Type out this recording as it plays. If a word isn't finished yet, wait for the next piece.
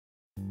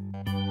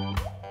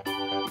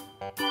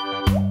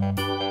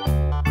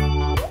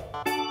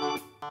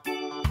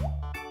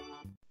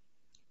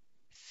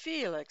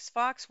Felix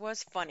Fox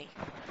was funny.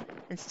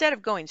 Instead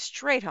of going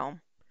straight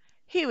home,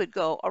 he would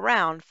go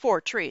around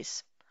 4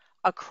 trees,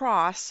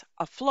 across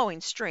a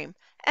flowing stream,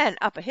 and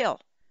up a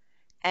hill.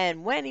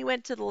 And when he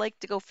went to the lake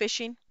to go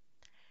fishing,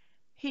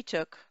 he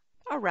took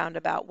a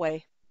roundabout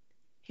way.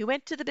 He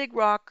went to the big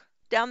rock,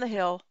 down the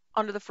hill,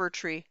 under the fir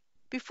tree,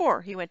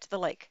 before he went to the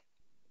lake.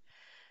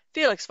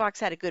 Felix Fox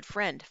had a good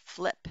friend,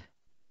 Flip,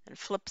 and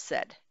Flip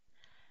said,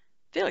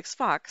 "Felix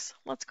Fox,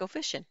 let's go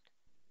fishing."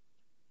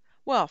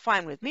 "Well,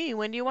 fine with me.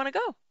 When do you want to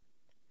go?"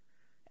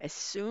 "As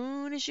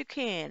soon as you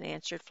can,"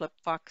 answered Flip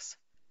Fox.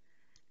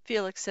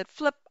 Felix said,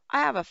 "Flip,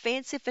 I have a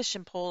fancy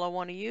fishing pole I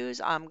want to use.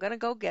 I'm going to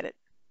go get it."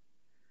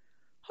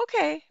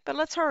 "Okay, but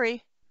let's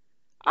hurry."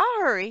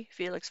 "I'll hurry,"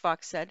 Felix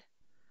Fox said.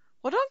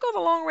 "Well, don't go the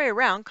long way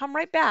around. Come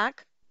right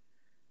back."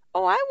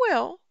 "Oh, I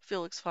will,"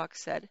 Felix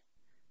Fox said.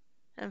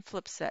 And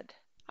Flip said,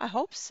 "I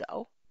hope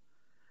so.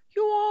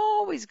 You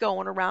always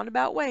go in a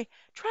roundabout way.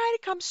 Try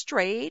to come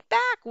straight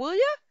back, will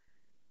you?"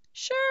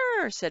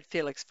 "Sure," said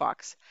Felix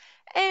Fox,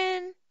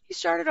 and he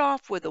started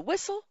off with a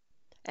whistle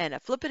and a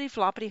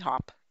flippity-floppity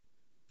hop.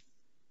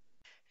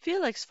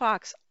 Felix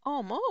Fox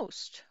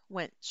almost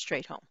went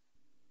straight home.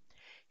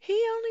 He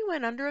only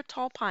went under a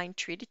tall pine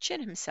tree to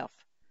chin himself,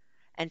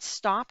 and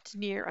stopped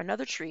near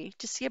another tree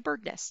to see a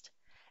bird nest,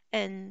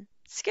 and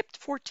skipped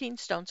 14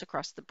 stones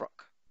across the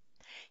brook.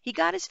 He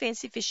got his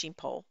fancy fishing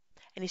pole,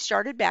 and he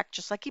started back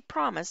just like he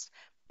promised,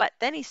 but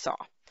then he saw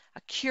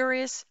a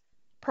curious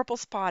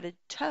purple-spotted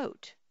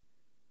toad.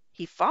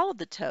 He followed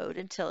the toad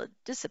until it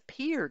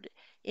disappeared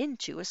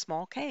into a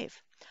small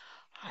cave.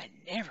 "I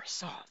never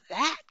saw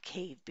that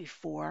cave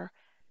before,"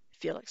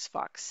 Felix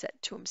Fox said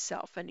to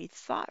himself, and he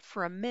thought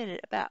for a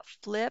minute about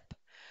Flip,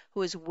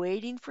 who was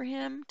waiting for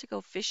him to go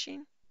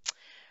fishing.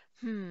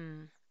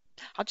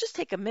 I'll just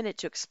take a minute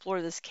to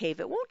explore this cave.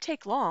 It won't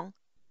take long."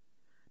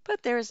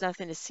 But there was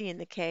nothing to see in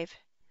the cave.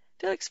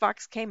 Felix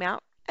Fox came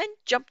out and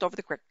jumped over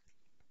the creek.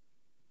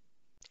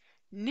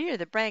 Near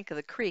the bank of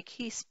the creek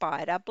he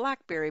spied a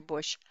blackberry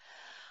bush.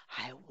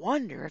 "I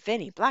wonder if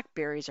any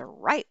blackberries are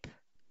ripe.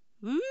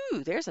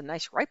 Ooh, there's a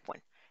nice ripe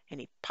one." And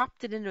he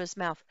popped it into his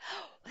mouth.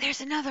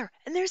 "There's another,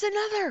 and there's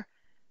another."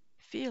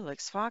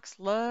 Felix Fox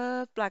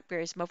loved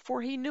blackberries, and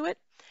before he knew it,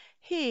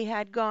 he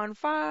had gone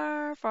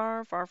far,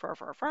 far, far, far,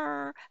 far,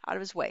 far out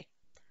of his way.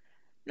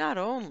 Not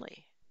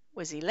only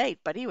was he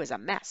late, but he was a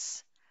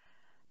mess.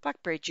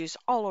 Blackberry juice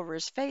all over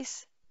his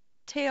face,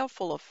 tail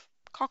full of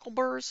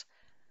cockleburrs,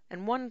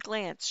 and one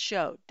glance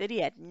showed that he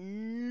had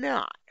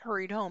not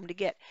hurried home to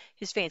get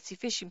his fancy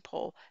fishing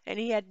pole, and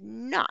he had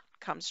not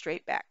come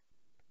straight back.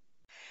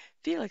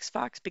 Felix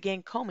Fox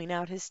began combing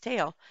out his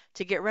tail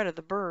to get rid of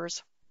the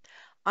burrs.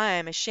 "I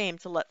am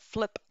ashamed to let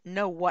Flip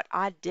know what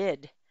I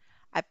did.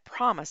 I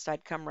promised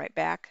I'd come right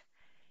back."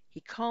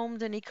 He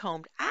combed and he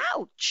combed.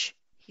 "Ouch!"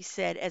 he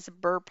said as a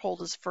burr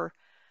pulled his fur.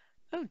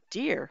 "Oh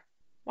dear,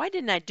 why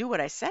didn't I do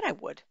what I said I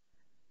would?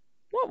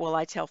 What will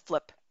I tell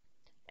Flip?"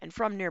 And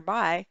from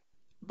nearby,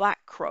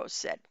 Black Crow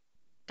said,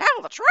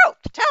 "Tell the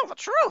truth! Tell the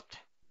truth!"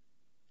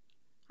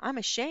 "I'm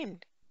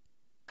ashamed,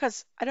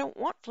 'cause I don't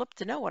want Flip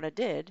to know what I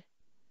did."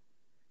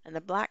 And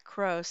the Black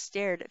Crow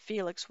stared at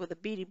Felix with a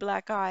beady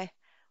black eye.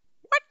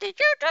 "What did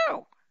you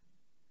do?"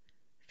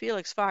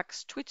 Felix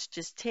Fox twitched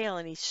his tail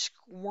and he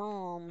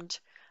squirmed.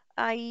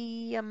 I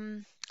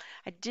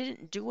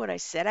didn't do what I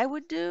said I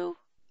would do."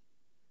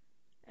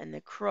 And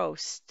the Crow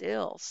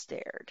still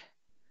stared.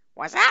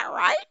 "Was that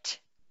right?"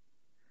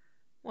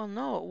 "Well,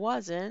 no, it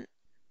wasn't."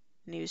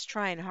 And he was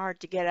trying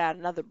hard to get out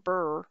another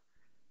burr.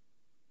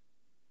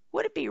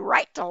 "Would it be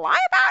right to lie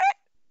about it?"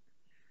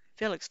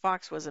 Felix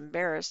Fox was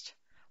embarrassed.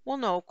 "Well,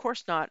 no, of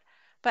course not.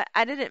 But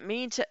I didn't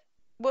mean to.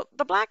 Well,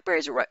 the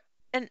blackberries are right."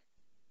 And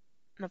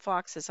the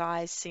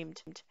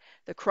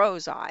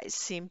Crow's eyes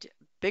seemed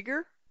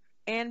bigger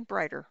and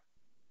brighter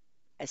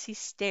as he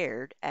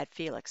stared at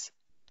Felix.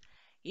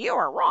 "You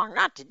were wrong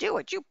not to do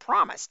what you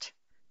promised.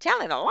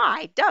 Telling a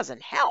lie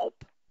doesn't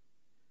help."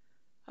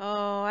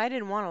 "Oh, I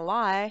didn't want to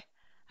lie.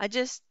 I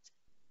just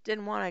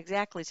didn't want to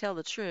exactly tell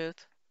the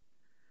truth."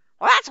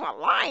 "Well, that's what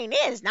lying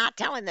is, not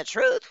telling the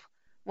truth.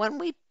 When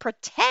we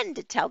pretend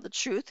to tell the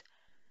truth,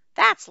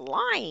 that's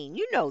lying.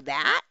 You know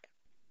that."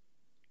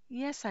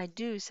 "Yes, I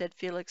do," said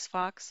Felix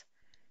Fox,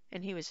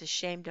 and he was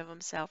ashamed of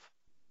himself.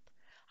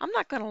 "I'm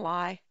not going to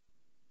lie.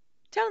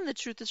 Telling the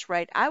truth is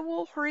right. I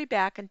will hurry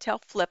back and tell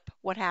Flip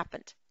what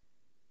happened.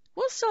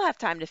 We'll still have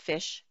time to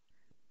fish."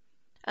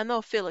 And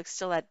though Felix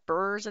still had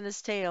burrs in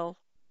his tail,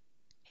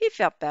 he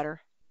felt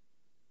better.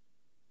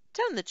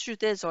 "Telling the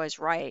truth is always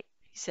right,"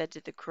 he said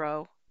to the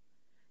Crow.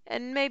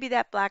 And maybe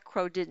that Black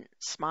Crow didn't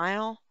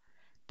smile,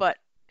 but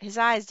his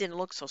eyes didn't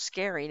look so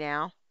scary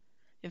now,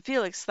 and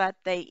Felix thought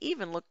they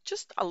even looked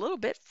just a little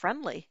bit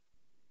friendly,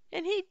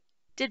 and he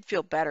did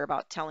feel better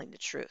about telling the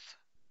truth.